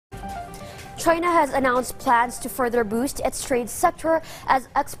China has announced plans to further boost its trade sector as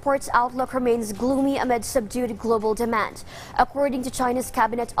exports outlook remains gloomy amid subdued global demand. According to China's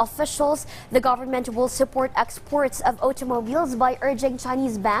cabinet officials, the government will support exports of automobiles by urging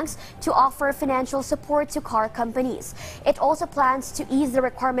Chinese banks to offer financial support to car companies. It also plans to ease the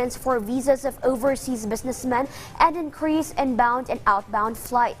requirements for visas of overseas businessmen and increase inbound and outbound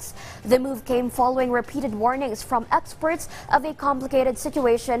flights. The move came following repeated warnings from experts of a complicated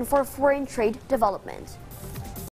situation for foreign trade development.